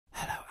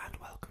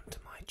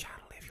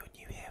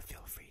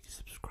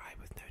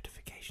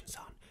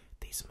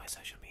These are my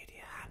social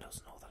media handles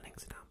and all the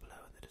links are down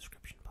below in the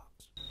description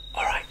box.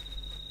 Alright,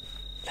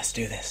 let's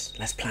do this.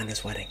 Let's plan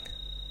this wedding.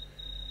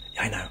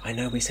 I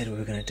know we said we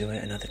were going to do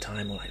it another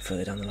time or like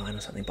further down the line or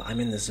something, but I'm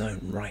in the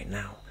zone right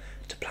now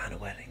to plan a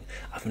wedding.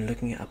 I've been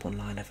looking it up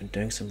online, I've been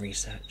doing some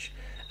research.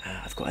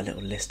 I've got a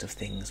little list of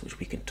things which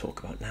we can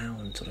talk about now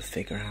and sort of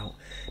figure out,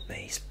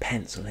 maybe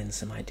pencil in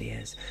some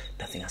ideas.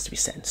 Nothing has to be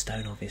set in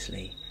stone,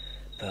 obviously,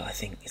 but I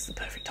think it's the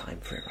perfect time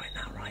for it right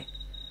now, right?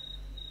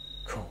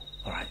 Cool.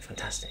 Alright,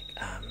 fantastic.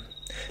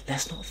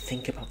 Let's not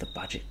think about the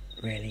budget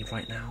really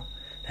right now.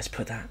 Let's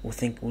put that, we'll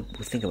think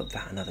about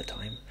that another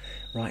time.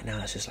 Right now,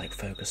 let's just like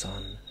focus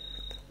on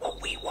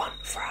what we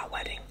want for our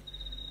wedding.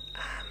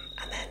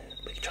 And then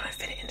we can try and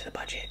fit it into the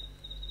budget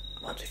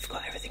once we've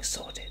got everything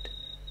sorted.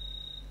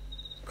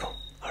 Cool.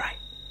 Alright.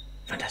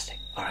 Fantastic.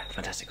 Alright,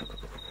 fantastic. Cool.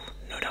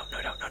 No doubt.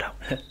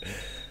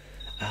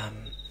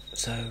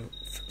 So,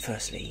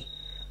 firstly,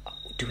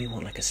 do we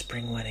want like a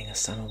spring wedding, a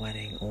summer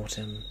wedding,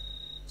 autumn,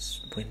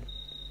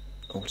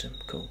 autumn?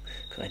 Cool.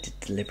 Because I did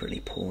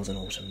deliberately pause on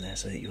autumn there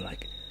so that you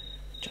like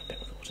jump in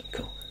with autumn.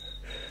 Cool.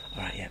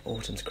 Alright, yeah,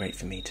 autumn's great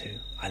for me too.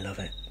 I love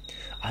it.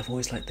 I've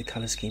always liked the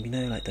colour scheme, you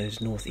know, like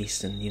those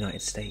northeastern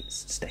United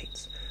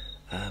States,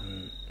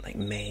 like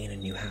Maine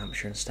and New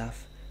Hampshire and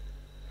stuff.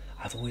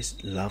 I've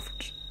always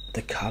loved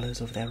the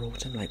colours of their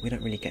autumn. Like, we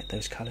don't really get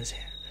those colours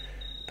here,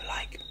 but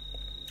like,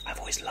 I've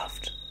always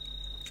loved,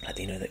 like,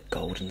 you know, the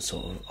golden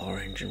sort of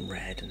orange and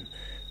red and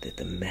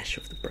the mesh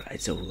of the bride.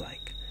 It's all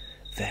like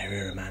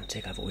very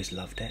romantic. I've always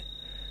loved it.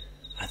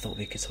 I thought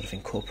we could sort of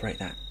incorporate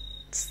that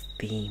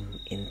theme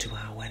into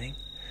our wedding,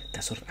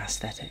 that sort of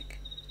aesthetic.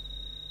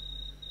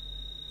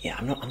 Yeah,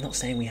 I'm not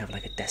saying we have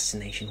like a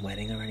destination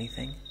wedding or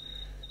anything.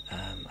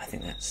 I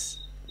think that's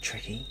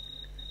tricky.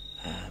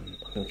 I mean,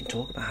 we can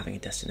talk about having a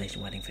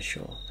destination wedding for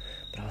sure,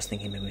 but I was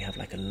thinking maybe we have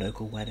like a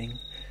local wedding,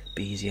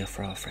 be easier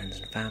for our friends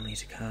and family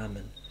to come.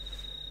 And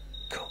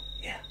cool,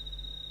 yeah.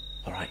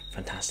 Alright,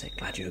 fantastic,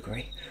 glad you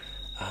agree.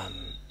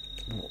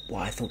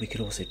 What I thought we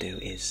could also do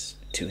is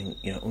to,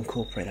 you know,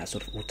 incorporate that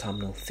sort of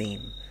autumnal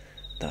theme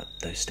that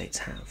those states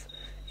have.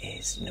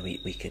 Is, you know,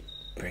 we could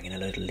bring in a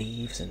load of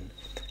leaves and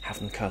have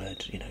them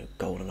coloured, you know,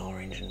 golden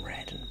orange and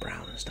red and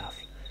brown and stuff,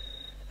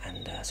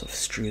 and sort of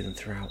strew them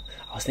throughout.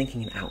 I was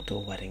thinking an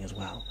outdoor wedding as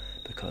well,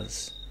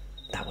 because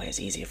that way it's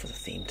easier for the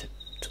theme to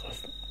sort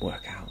of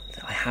work out.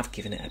 I have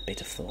given it a bit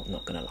of thought,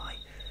 not gonna lie.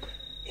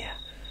 Yeah.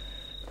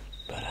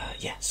 But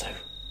yeah, so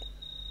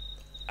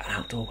an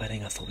outdoor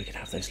wedding, I thought we could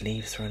have those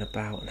leaves thrown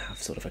about and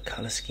have sort of a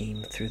colour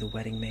scheme through the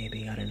wedding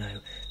maybe, I don't know.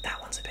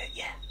 That one's a bit,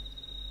 yeah.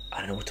 I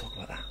don't know, we'll talk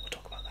about that.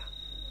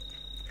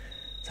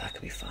 So that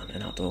could be fun.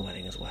 An outdoor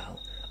wedding as well.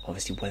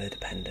 Obviously weather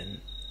dependent.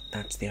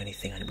 That's the only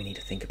thing we need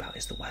to think about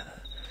is the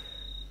weather.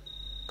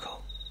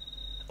 Cool.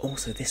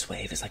 Also this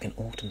way, if it's like an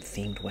autumn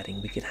themed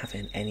wedding, we could have it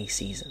in any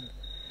season.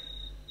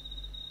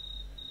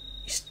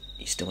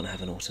 You still want to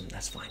have an autumn,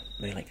 that's fine.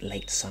 Maybe like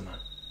late summer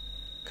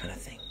kind of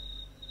thing.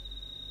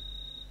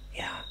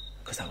 Yeah,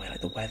 because that way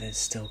like the weather's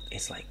still,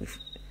 it's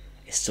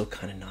still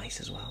kind of nice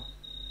as well.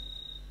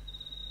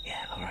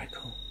 Yeah, alright,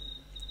 cool.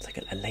 It's like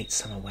a late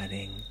summer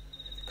wedding,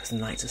 because the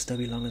nights will still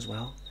be long as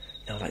well.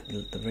 You know, like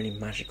the really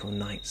magical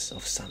nights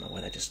of summer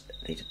where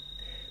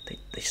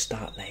they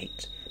start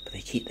late, but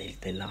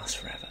they last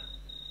forever.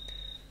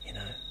 You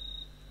know,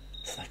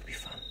 so that could be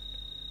fun.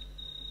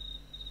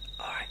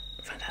 All right,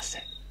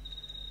 fantastic.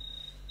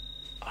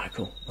 All right,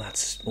 cool. Well,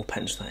 we'll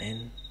pencil that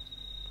in,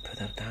 put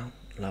that down.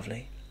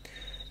 Lovely.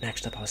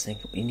 Next up, I was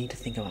thinking we need to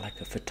think about like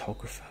a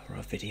photographer or a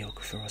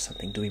videographer or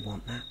something. Do we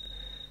want that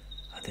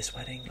at this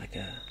wedding? Like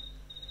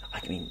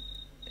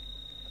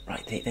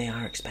right, they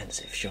are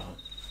expensive, sure.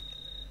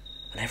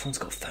 And everyone's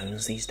got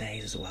phones these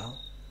days as well.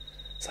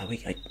 So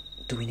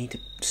do we need to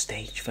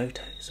stage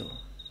photos or?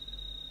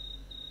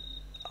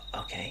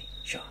 Okay,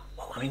 sure.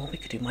 Well, I mean, what we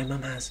could do, my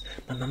mum's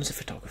a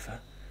photographer,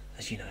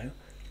 as you know,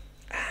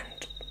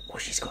 and well,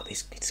 she's got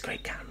this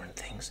great camera and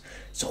things.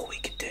 So all we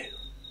could do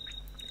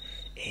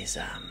is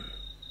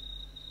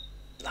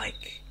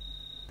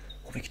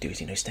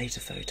you know, stage the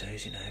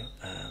photos, you know,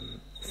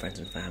 friends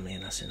and family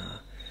and us in our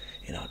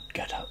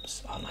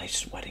get-ups, our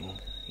nice wedding,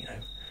 you know,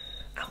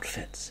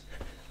 outfits,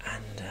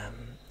 and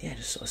yeah,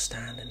 just sort of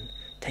stand and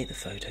take the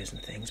photos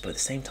and things. But at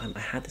the same time, I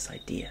had this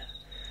idea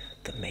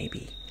that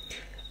maybe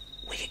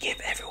we could give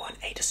everyone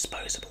a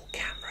disposable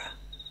camera,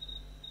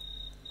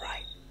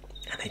 right?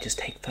 And they just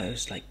take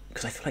photos, like,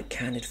 because I feel like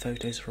candid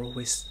photos are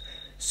always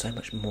so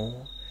much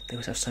more. They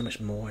always have so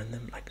much more in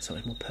them, like so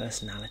much more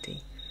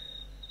personality,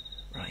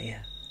 right?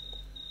 Yeah.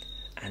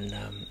 And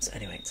so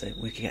anyway, so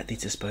we could get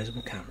these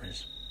disposable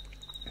cameras.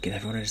 Give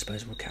everyone a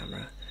disposable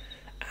camera,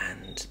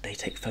 and they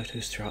take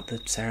photos throughout the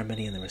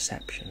ceremony and the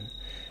reception,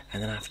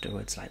 and then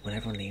afterwards, like when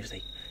everyone leaves,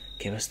 they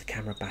give us the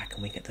camera back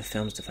and we get the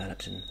films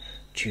developed and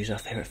choose our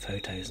favourite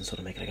photos and sort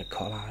of make like a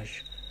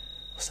collage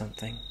or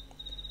something.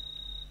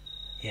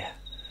 Yeah,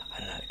 I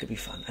don't know, it could be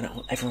fun. And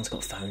everyone's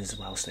got phones as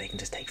well, so they can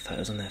just take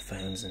photos on their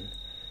phones and,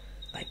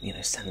 like, you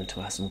know, send them to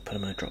us, and we'll put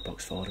them in a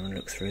Dropbox folder and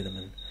look through them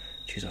and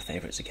choose our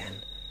favourites again.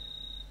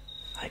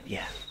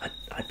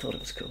 I thought it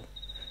was cool.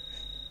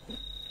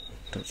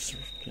 That's,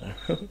 you know,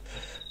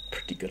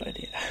 pretty good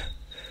idea.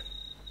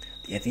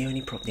 Yeah, the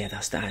only problem, yeah,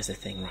 that is the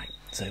thing, right?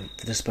 So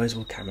the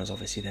disposable cameras,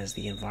 obviously, there's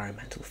the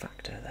environmental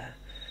factor there.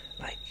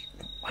 Like,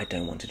 I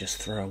don't want to just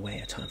throw away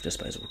a ton of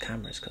disposable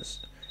cameras because,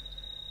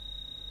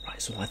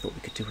 right? So what I thought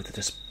we could do with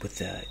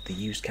the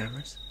used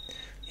cameras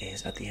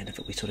is at the end of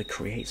it we sort of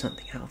create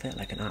something out of it,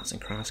 like an arts and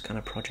crafts kind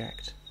of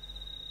project.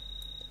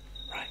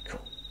 Right,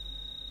 cool.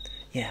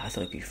 Yeah, I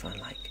thought it'd be fun.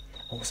 Like,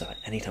 also, like,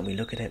 anytime we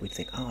look at it, we'd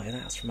think, oh, yeah,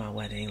 that's from our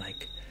wedding.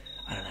 Like,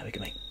 I don't know, we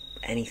could make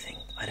anything.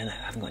 I don't know,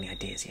 I haven't got any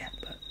ideas yet,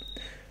 but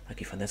that'd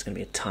be fun. There's going to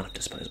be a ton of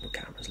disposable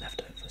cameras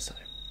left over, so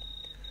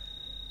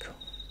cool.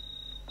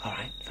 All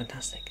right,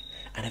 fantastic.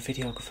 And a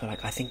videographer,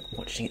 like, I think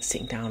watching it,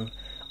 sitting down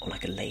on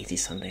like a lazy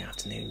Sunday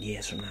afternoon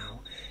years from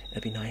now,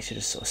 it'd be nice to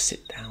just sort of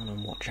sit down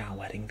and watch our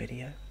wedding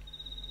video.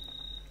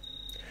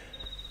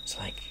 It's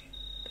like,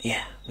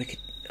 yeah, we could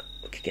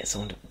get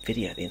someone to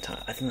video the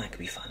entire. I think that could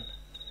be fun.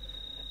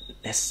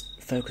 Let's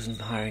focus on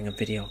hiring a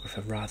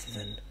videographer rather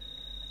than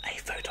a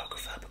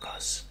photographer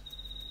because.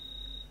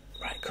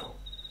 Right, cool.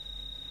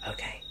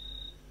 Okay.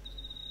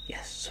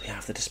 Yes, so we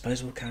have the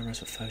disposable cameras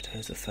for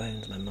photos, the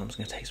phones. My mum's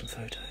going to take some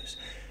photos,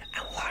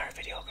 and we'll hire a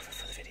videographer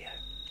for the video.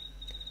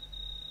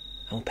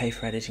 And we'll pay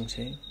for editing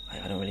too.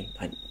 I don't really.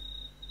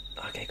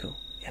 Okay, cool.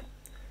 Yep.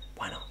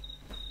 Why not?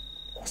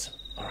 Awesome.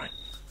 All right.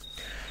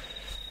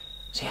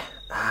 So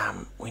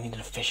yeah, we need an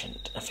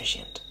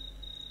efficient.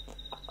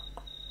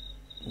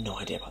 No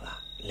idea about that.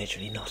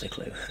 Literally not a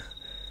clue.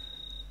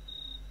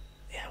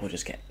 Yeah, we'll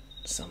just get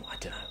some. I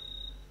don't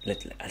know.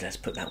 Let's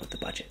put that with the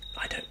budget.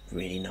 I don't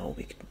really know what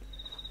we could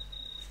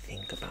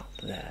think about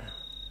there.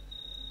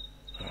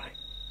 All right.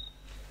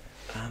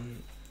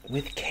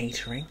 With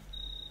catering,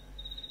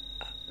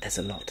 there's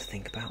a lot to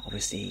think about.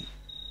 Obviously,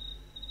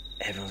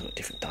 everyone's got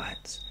different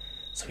diets,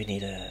 so we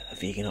need a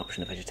vegan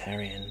option, a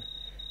vegetarian,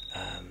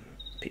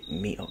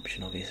 meat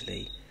option,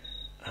 obviously,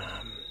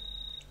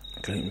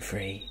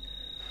 gluten-free,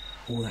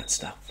 all that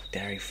stuff,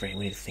 dairy-free.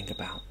 We need to think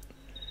about.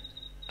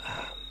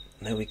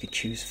 Maybe we could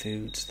choose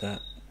foods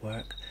that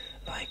work.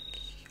 Like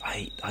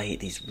I eat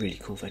these really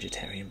cool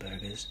vegetarian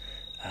burgers.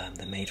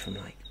 They're made from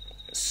like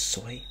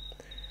soy,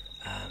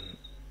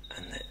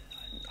 and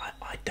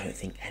I don't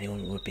think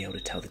anyone would be able to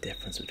tell the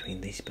difference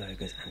between these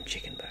burgers and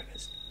chicken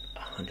burgers.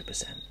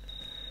 100%.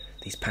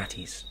 These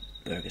patties,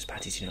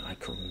 you know, I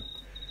call them.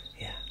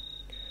 Yeah,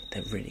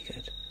 they're really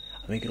good.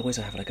 I mean, you could always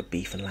have like a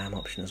beef and lamb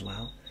option as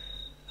well.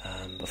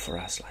 But for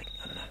us, like,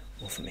 I don't know,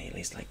 or for me at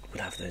least, like,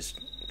 we'd have those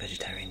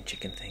vegetarian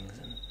chicken things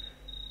and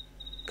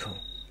cool.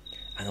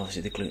 And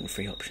obviously the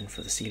gluten-free option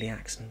for the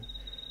celiacs and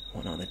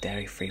whatnot, the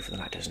dairy-free for the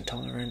lactose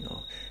intolerant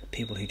or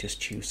people who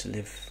just choose to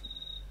live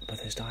by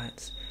those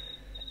diets.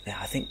 Yeah,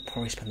 I think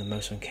probably spend the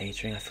most on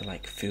catering. I feel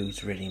like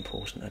food's really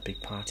important at a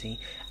big party,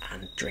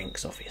 and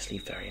drinks obviously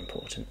very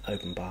important.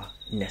 Open bar,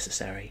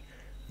 necessary,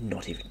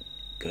 not even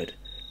good.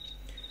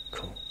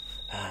 Cool.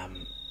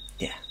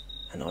 Yeah,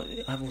 and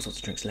I have all sorts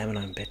of drinks: lemon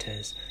lime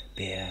bitters,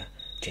 beer,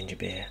 ginger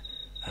beer,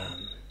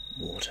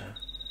 water,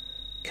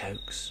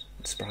 cokes,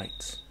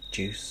 sprites,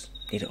 juice.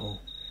 Need it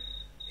all,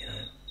 you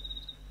know.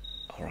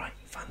 All right,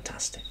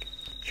 fantastic.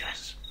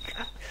 Yes.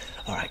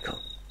 All right,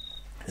 cool.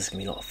 This is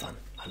gonna be a lot of fun.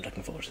 I'm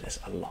looking forward to this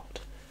a lot.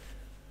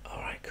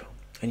 Alright, cool.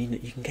 And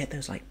you can get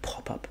those like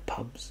pop-up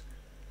pubs.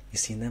 You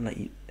seen them? Like,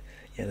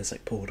 yeah, there's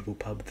like portable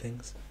pub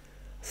things.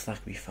 So that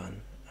could be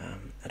fun.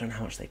 I don't know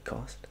how much they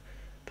cost,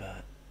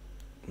 but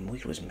we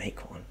could always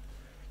make one.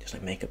 Just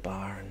like make a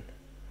bar and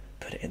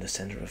put it in the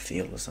centre of a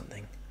field or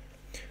something.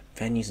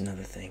 Venue's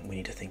another thing we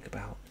need to think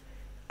about.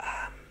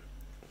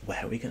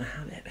 Where are we gonna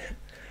have it?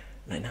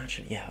 Like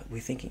naturally, yeah,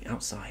 we're thinking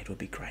outside would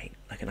be great,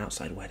 like an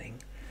outside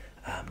wedding.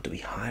 Do we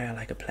hire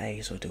like a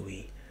place, or do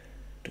we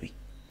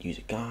use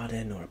a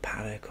garden or a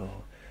paddock?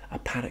 Or a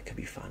paddock could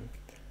be fun.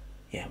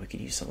 Yeah, we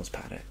could use someone's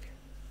paddock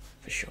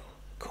for sure.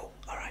 Cool.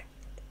 All right.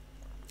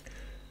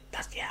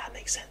 That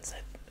makes sense.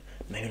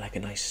 Maybe like a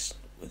nice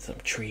with some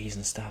trees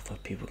and stuff where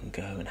people can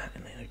go and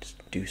you know,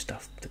 just do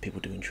stuff that people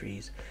do in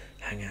trees,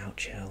 hang out,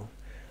 chill,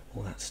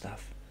 all that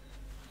stuff.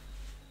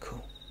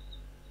 Cool.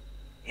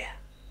 Yeah.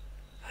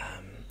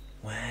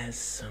 Where's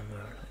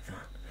somewhere like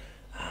that?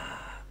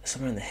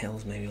 Somewhere in the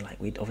hills, maybe. Like,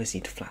 we'd obviously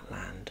need flat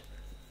land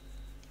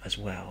as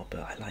well,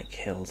 but I like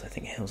hills. I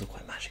think hills are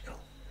quite magical.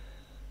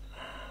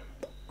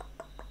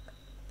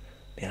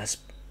 Yeah, let's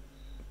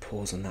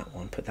pause on that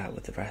one, put that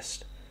with the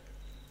rest.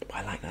 But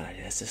I like that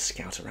idea. Let's just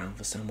scout around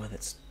for somewhere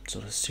that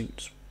sort of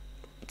suits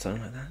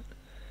something like that.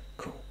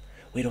 Cool.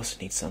 We'd also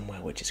need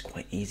somewhere which is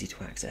quite easy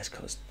to access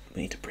because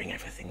we need to bring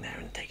everything there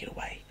and take it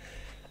away.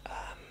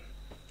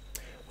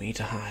 We need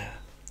to hire,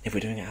 if we're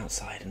doing it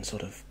outside and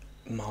sort of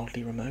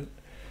mildly remote,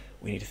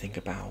 we need to think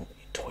about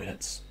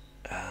toilets,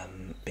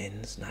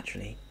 bins.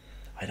 Naturally,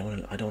 I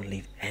don't want to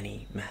leave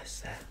any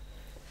mess there.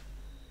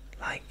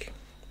 Like,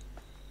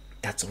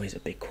 that's always a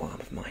big qualm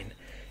of mine.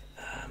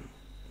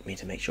 We need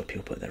to make sure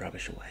people put their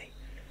rubbish away.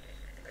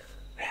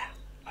 Yeah,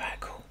 alright,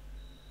 cool.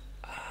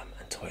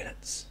 And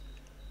toilets.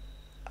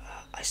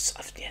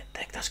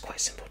 That's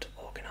quite simple to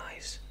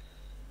organise.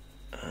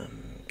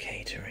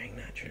 Catering,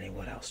 naturally.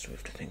 What else do we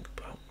have to think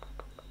about?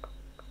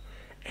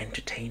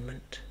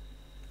 Entertainment.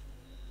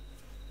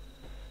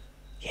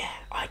 Yeah,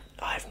 I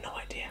have no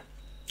idea.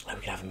 Like,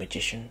 we could have a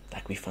magician.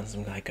 Like, we find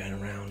some guy going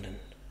around and...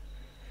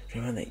 Do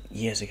you remember that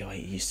years ago I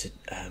used to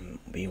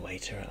be a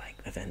waiter at like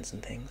events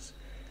and things?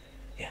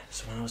 Yeah,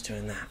 so when I was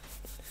doing that,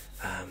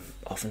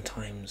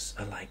 oftentimes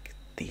like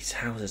these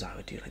houses I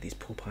would do, like these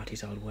pool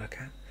parties I would work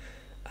at,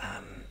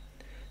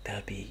 there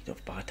would be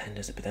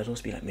bartenders, but there'd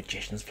also be like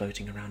magicians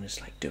floating around just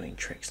like doing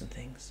tricks and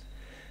things.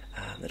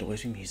 There'd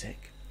always be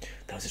music.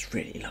 There was this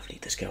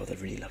girl with a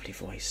really lovely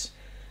voice,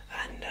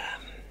 and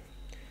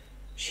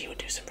she would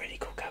do some really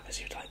cool covers.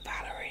 She would like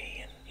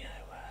Valerie and, you know,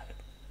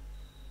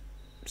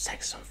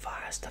 Sex is on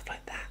Fire, stuff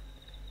like that.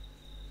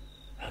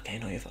 Okay,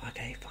 no,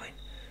 okay, fine.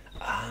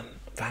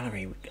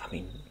 Valerie,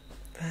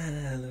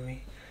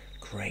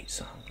 great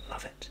song,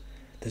 love it.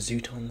 The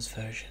Zootons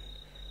version,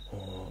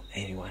 or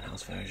Amy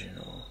Winehouse version,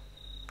 or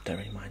don't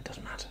really mind,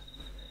 doesn't matter.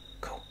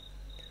 Cool.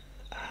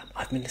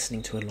 I've been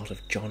listening to a lot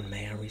of John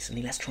Mayer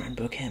recently. Let's try and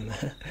book him.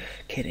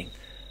 Kidding.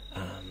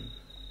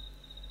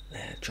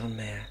 John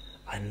Mayer,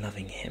 I'm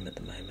loving him at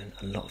the moment.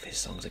 A lot of his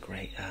songs are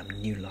great.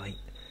 New Light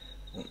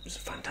was a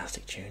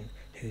fantastic tune.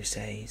 Who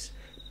Says,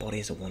 Body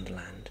is a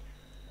Wonderland.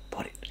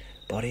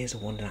 Body is a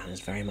Wonderland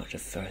is very much a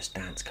first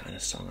dance kind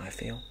of song, I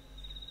feel.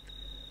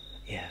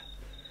 Yeah.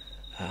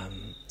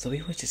 So we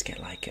always just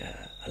get like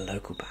a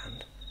local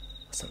band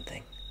or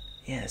something.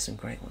 Yeah, there's some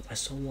great ones. I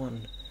saw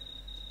one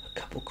a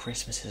couple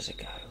Christmases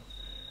ago,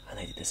 and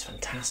they did this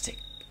fantastic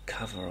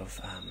cover of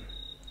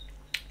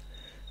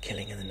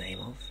Killing in the Name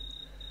of.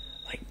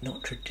 Like,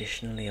 not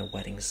traditionally a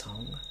wedding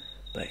song,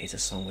 but it's a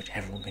song which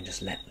everyone can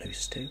just let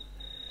loose to.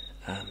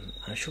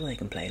 I'm sure they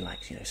can play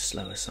like, you know,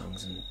 slower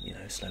songs and, you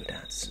know, slow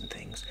dances and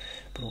things,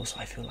 but also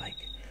I feel like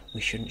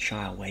we shouldn't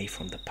shy away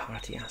from the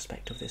party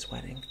aspect of this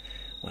wedding,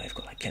 where we've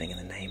got like Killing in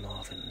the Name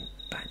of and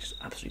just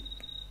absolute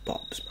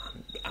bops,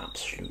 man,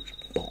 absolute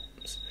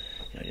bops,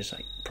 you know, just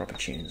like proper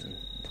tunes and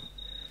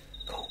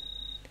cool.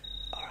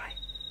 Alright,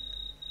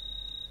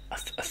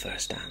 a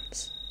first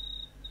dance.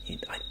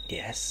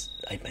 Yes,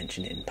 I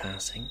mentioned it in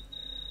passing,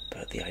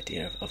 but the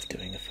idea of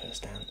doing a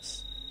first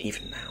dance,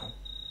 even now,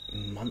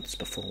 months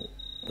before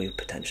we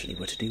potentially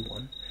were to do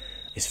one,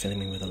 is filling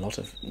me with a lot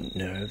of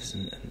nerves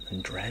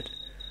and dread.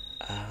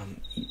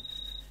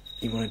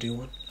 You want to do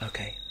one?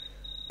 Okay,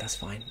 that's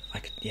fine. I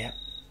could, yeah,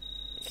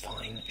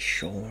 fine,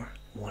 sure,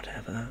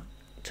 whatever,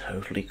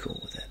 totally cool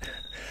with it.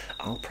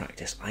 I'll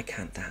practice. I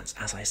can't dance,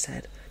 as I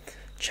said.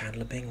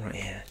 Chandler Bing right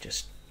here,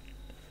 just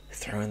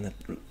throwing the...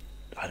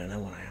 I don't know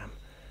what I am.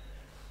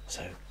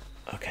 So,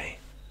 okay,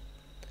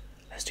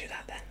 let's do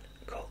that then.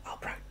 Cool, I'll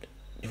practice.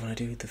 You want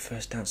to do the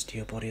first dance to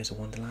Your Body is a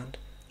Wonderland?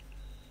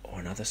 Or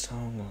another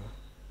song? Or...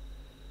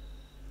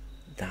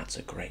 That's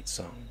a great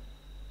song.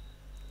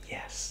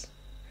 Yes.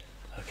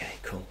 Okay,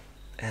 cool.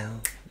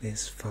 L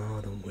is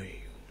for the wheel.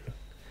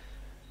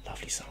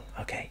 Lovely song.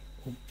 Okay,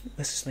 well,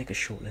 let's just make a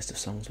short list of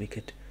songs we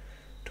could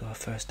do our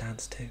first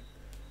dance to.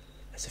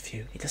 There's a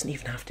few. It doesn't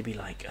even have to be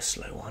like a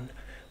slow one.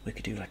 We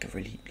could do like a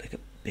really, like a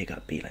big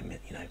upbeat, like,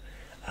 you know,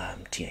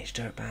 Teenage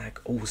Dirtbag.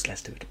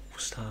 Let's do it All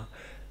Star.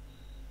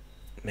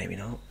 Maybe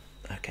not.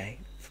 Okay.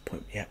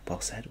 Yeah,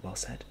 well said, well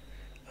said.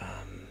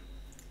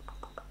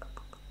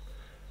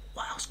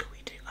 What else could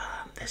we do?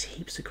 There's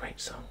heaps of great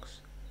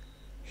songs.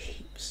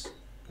 Heaps.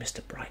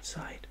 Mr.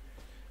 Brightside.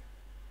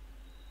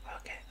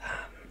 Okay,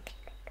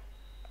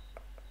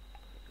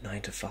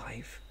 9 to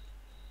 5.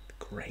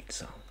 Great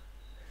song.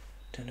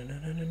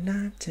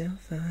 9 till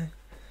 5.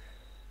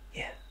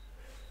 Yeah.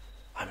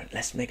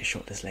 Let's make a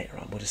short list later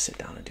on. We'll just sit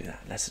down and do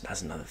that.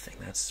 That's another thing.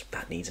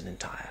 That needs an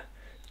entire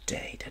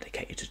day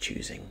dedicated to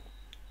choosing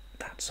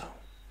that song.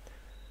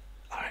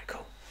 Alright,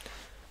 cool.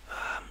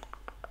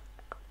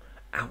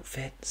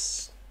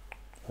 Outfits.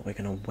 What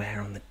we're going to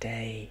wear on the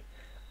day.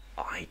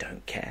 I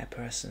don't care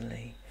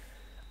personally.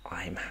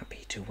 I'm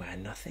happy to wear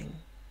nothing.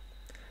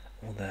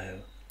 Although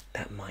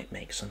that might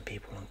make some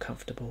people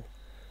uncomfortable.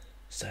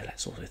 So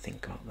let's also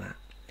think about that.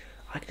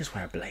 I can just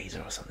wear a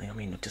blazer or something. I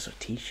mean, just a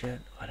t-shirt.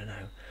 I don't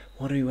know.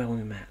 What do we wear when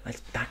we met?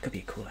 That could be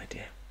a cool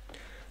idea.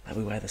 Like,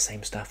 we wear the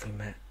same stuff we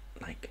met,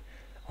 like,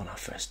 on our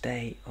first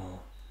date, or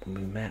when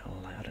we met, or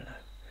like, I don't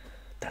know.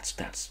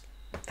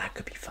 That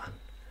could be fun,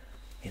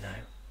 you know.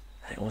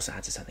 And it also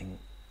adds to something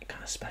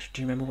kind of special.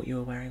 Do you remember what you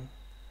were wearing?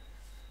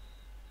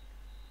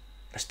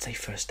 Let's say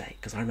first date,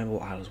 because I remember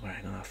what I was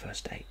wearing on our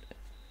first date.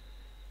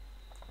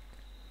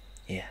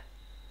 Yeah.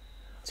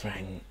 I was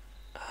wearing,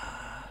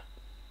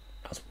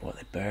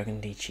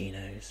 burgundy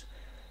chinos,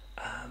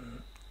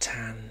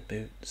 tan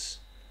boots,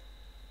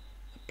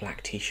 a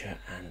black t-shirt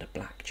and a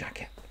black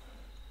jacket.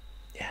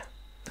 Yeah,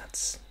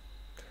 that's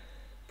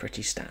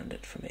pretty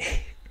standard for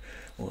me.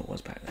 Well, it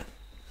was back then.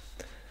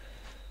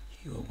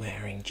 You were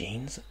wearing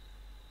jeans,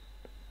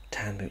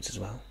 tan boots as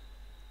well,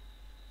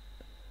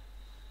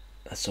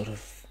 a sort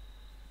of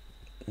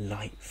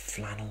light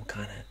flannel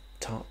kind of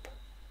top.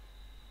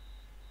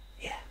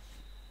 Yeah,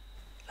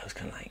 that was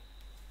kind of like,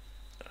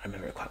 I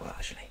remember it quite well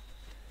actually.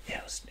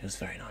 Yeah, it was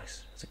very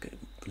nice. It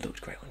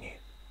looked great on you.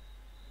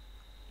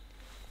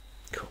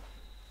 Cool.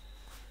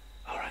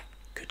 Alright.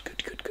 Good.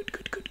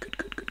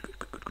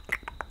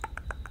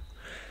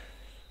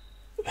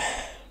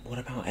 What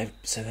about,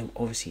 so then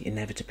obviously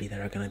inevitably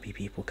there are going to be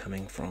people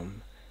coming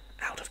from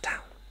out of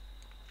town.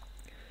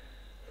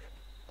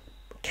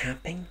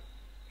 Camping?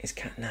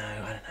 No,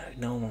 I don't know.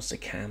 No one wants to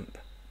camp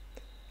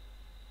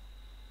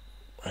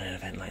at an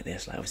event like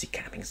this. Like, obviously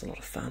camping is a lot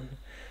of fun,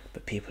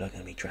 but people are going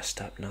to be dressed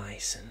up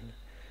nice, and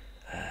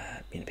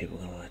people are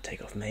going to want to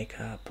take off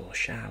makeup or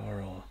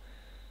shower, or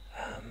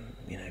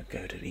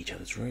go to each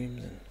other's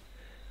rooms. And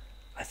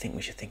I think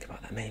we should think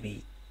about that.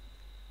 Maybe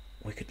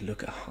we could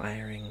look at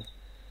hiring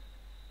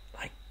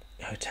like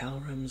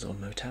hotel rooms or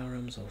motel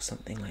rooms or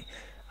something like,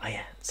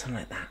 something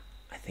like that.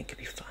 I think could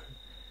be fun.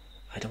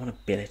 I don't want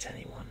to billet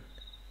anyone.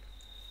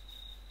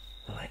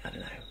 Or I don't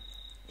know.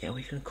 Yeah,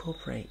 we can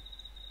incorporate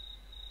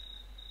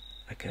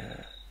I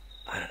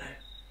don't know.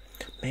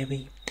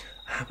 Maybe,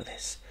 how about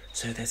this?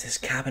 So there's this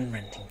cabin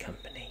renting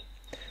company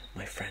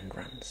my friend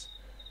runs,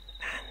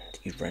 and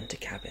you rent a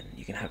cabin.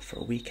 You can have it for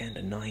a weekend,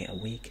 a night, a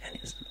week, and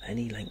it's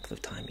any length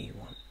of time you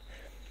want.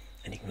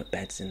 And you can put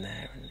beds in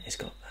there, and it's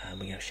got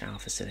shower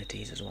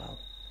facilities as well.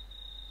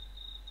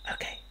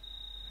 Okay,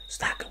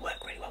 so that could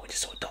work really well. We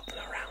just sort of dot them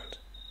around,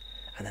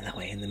 and then that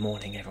way in the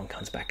morning everyone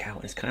comes back out,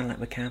 and it's kind of like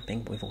we're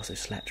camping, but we've also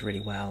slept really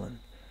well. And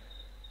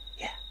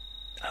yeah,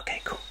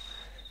 okay, cool.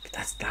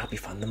 That'll be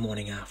fun. The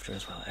morning after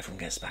as well, everyone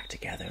gets back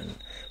together, and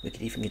we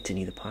could even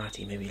continue the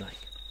party. Maybe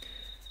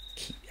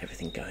keep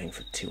everything going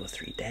for 2 or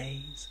 3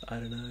 days. I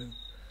don't know.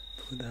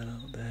 Put that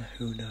out there.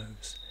 Who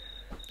knows?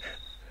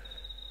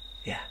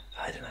 Yeah,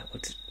 I don't know.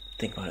 We'll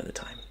think about it at the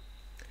time.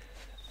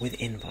 With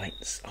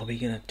invites, are we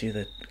going to do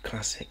the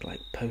classic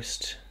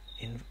post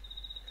in?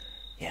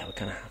 Yeah, we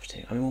kind of have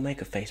to. I mean, we'll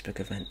make a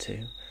Facebook event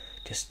too,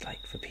 just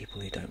for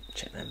people who don't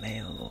check their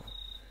mail, or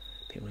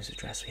people whose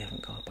address we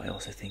haven't got. But I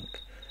also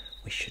think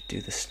we should do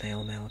the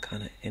snail mail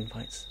kind of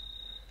invites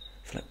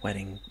for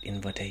wedding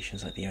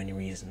invitations. The only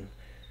reason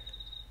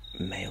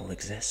mail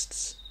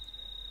exists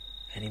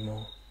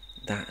anymore,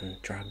 that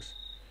and drugs,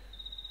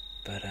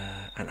 but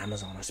and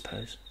Amazon, I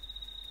suppose,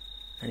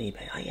 and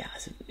eBay.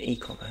 It's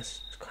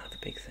e-commerce is kind of a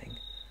big thing,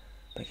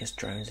 but I guess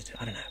drones are too.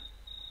 I don't know.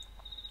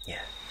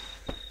 Yeah,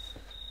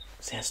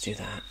 so let's do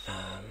that.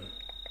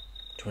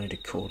 Do you want to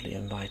do cordially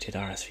invited,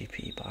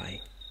 RSVP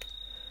by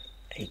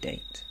a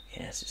date?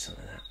 Yes, it's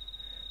something like that.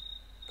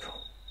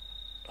 Cool.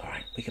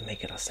 Alright, we can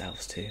make it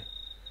ourselves too.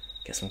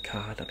 Get some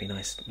card, that'd be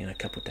nice. A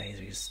couple of days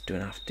we just do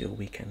an after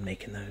weekend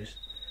making those.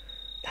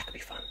 That could be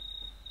fun.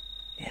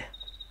 Yeah.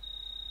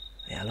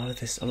 Yeah, a lot of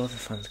the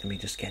fun's gonna be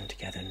just getting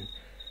together and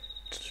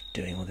just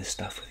doing all this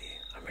stuff with you.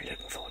 I'm really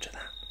looking forward to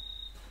that.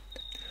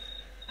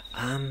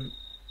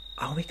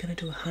 Are we gonna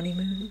do a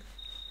honeymoon?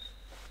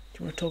 Do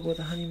you want to talk about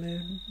the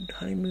honeymoon?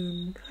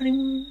 Honeymoon,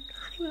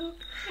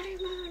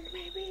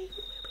 maybe.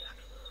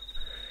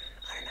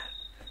 I don't know.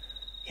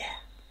 Yeah,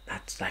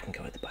 that can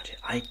go with the budget.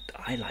 I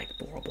like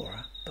Bora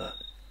Bora, but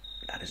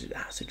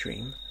that's a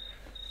dream.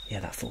 Yeah,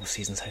 that Four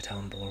Seasons hotel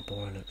in Bora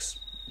Bora looks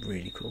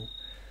really cool.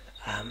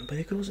 But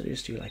you could also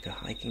just do a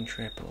hiking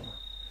trip, or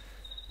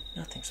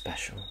nothing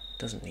special.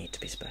 Doesn't need to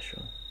be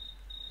special.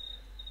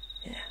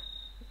 Yeah,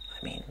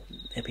 I mean,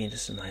 it'd be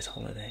just a nice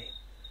holiday.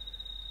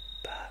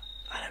 But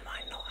I don't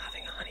mind not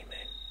having a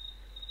honeymoon.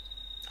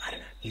 I don't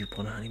know. You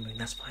want a honeymoon?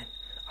 That's fine.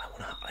 I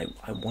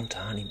want a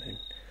honeymoon.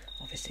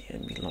 Obviously,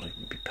 it'd be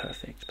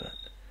perfect, but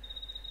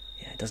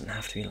yeah, it doesn't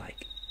have to be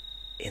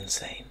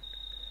insane.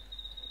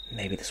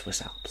 Maybe the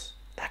Swiss Alps.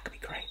 That could be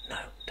great. No,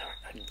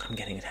 I'm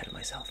getting ahead of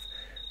myself.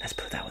 Let's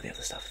put that with the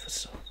other stuff for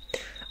so.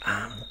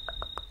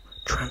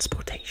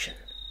 Transportation.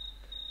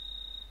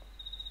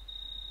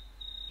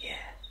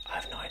 Yeah, I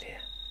have no idea.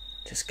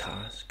 Just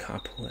cars,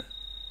 carpool it.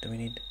 Don't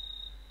need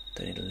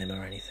a limo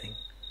or anything.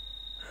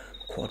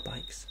 Quad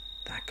bikes.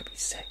 That could be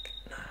sick.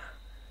 Nah,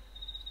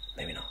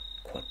 maybe not.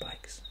 Quad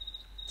bikes.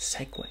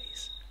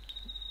 Segways.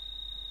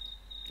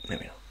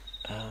 Maybe not.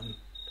 I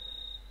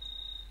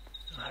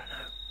don't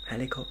know.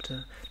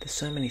 Helicopter. There's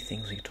so many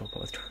things we could talk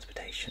about with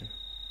transportation.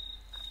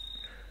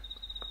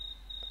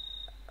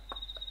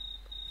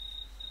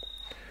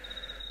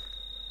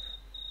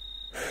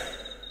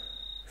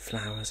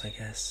 Flowers, I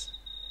guess.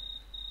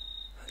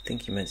 I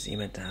think you meant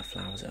to have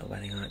flowers at a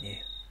wedding, aren't you?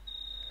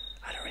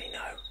 I don't really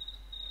know.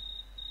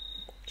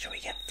 Shall we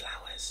get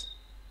flowers?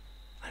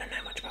 I don't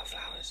know much about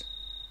flowers.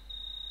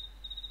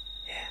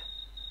 Yeah.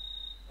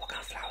 What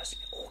kind of flowers?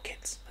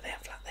 Orchids. They are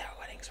at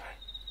weddings, right?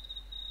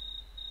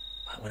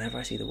 Whenever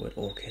I see the word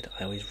orchid,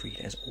 I always read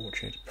it as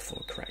orchard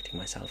before correcting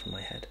myself in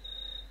my head.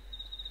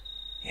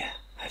 Yeah,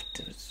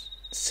 it was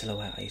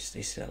silhouette. I used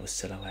to say it was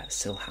silhouette.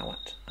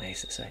 Silhouette, I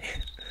used to say.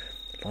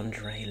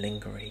 Lingerie,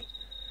 lingerie.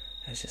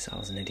 I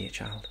was an idiot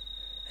child,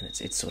 and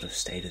it's sort of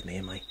stayed with me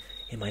in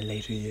my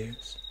later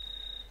years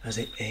as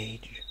I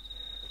age.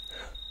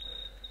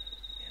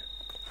 Yeah.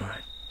 All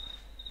right.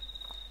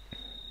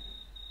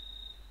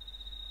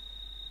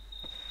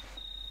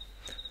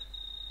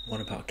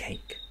 What about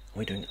cake?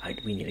 We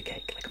need a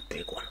cake, a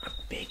big one, a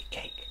big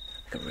cake,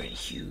 a really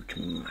huge,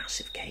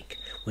 massive cake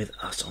with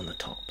us on the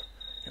top.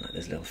 and like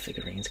those little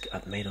figurines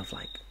made of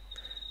like,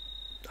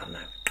 I don't know,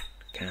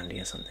 candy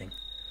or something.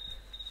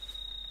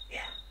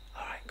 Yeah.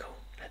 All right. Cool.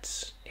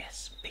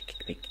 Yes.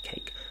 Big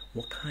cake.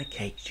 What kind of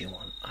cake do you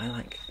want? I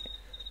like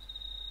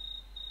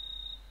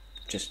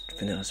just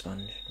vanilla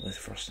sponge with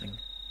frosting.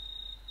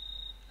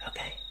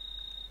 Okay.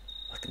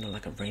 Like not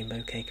like a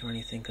rainbow cake or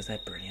anything, because they're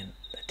brilliant.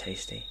 They're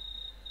tasty.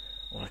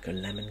 Or like a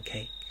lemon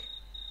cake.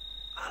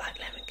 I like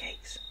lemon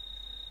cakes.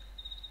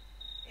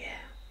 Yeah,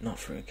 not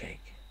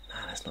fruitcake.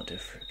 Nah, let's not do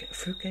fruitcake.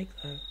 Fruitcake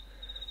though.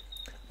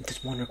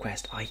 Just one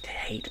request. I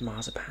hate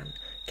marzipan.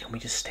 Can we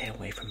just stay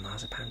away from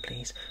marzipan,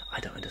 please?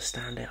 I don't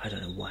understand it. I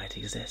don't know why it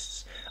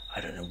exists.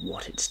 I don't know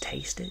what its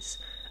taste is.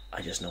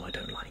 I just know I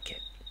don't like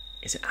it.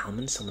 Is it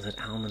almonds? Someone said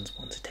almonds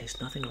once. It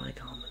tastes nothing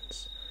like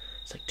almonds.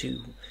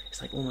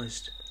 It's like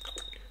almost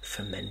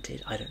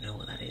fermented. I don't know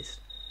what that is.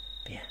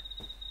 But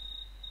yeah.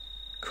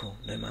 Cool.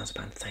 No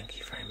marzipan. Thank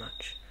you very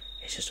much.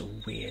 It's just a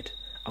weird.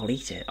 I'll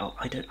eat it. I'll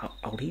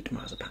eat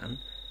marzipan.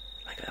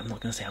 Like, I'm not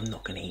going to say I'm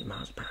not going to eat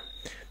marzipan,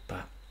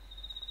 but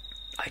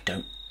I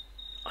don't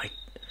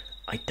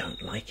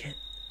like it.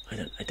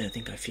 I don't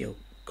think I feel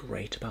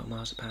great about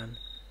marzipan.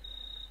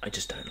 I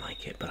just don't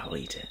like it, but I'll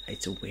eat it.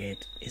 It's a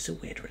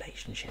weird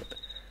relationship.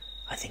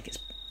 I think it's,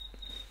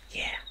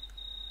 yeah.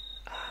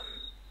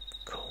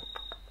 Cool.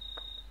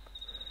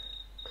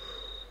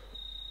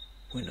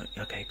 We're not,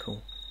 okay,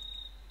 cool.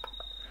 I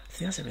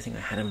think that's everything I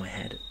had in my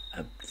head.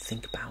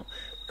 Think about.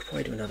 We could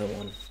probably do another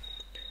one.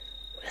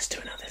 Let's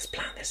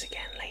plan this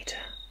again later.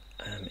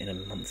 In a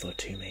month or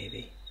two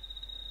maybe.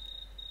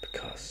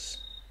 Because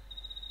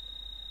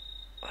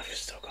I've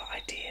still got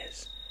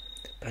ideas.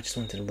 But I just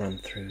wanted to run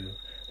through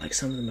like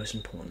some of the most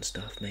important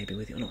stuff maybe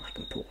with you. Not like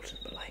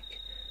important, but like,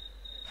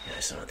 you know,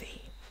 some of the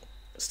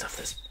stuff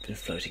that's been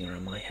floating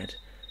around my head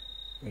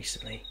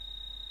recently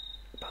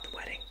about the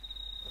wedding.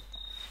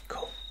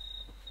 Cool.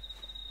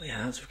 Well,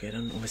 yeah, that's good.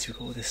 And obviously we've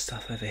got all this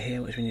stuff over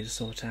here which we need to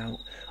sort out.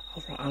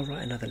 I'll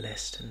write another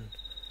list and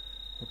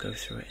we'll go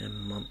through it in a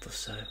month or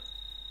so.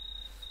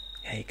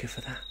 Yeah, you good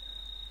for that?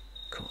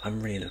 Cool.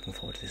 I'm really looking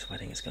forward to this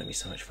wedding. It's going to be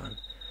so much fun.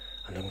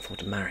 I'm looking forward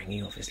to marrying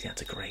you. Obviously,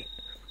 that's a great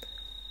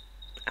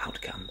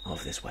outcome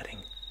of this wedding.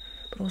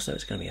 But also,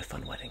 it's going to be a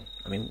fun wedding.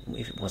 I mean,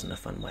 if it wasn't a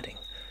fun wedding,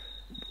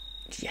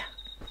 yeah,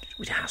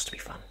 it has to be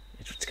fun.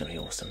 It's going to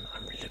be awesome.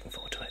 I'm really looking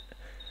forward to it.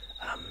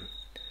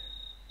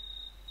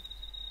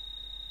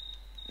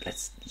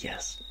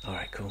 Yes. All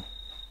right, cool.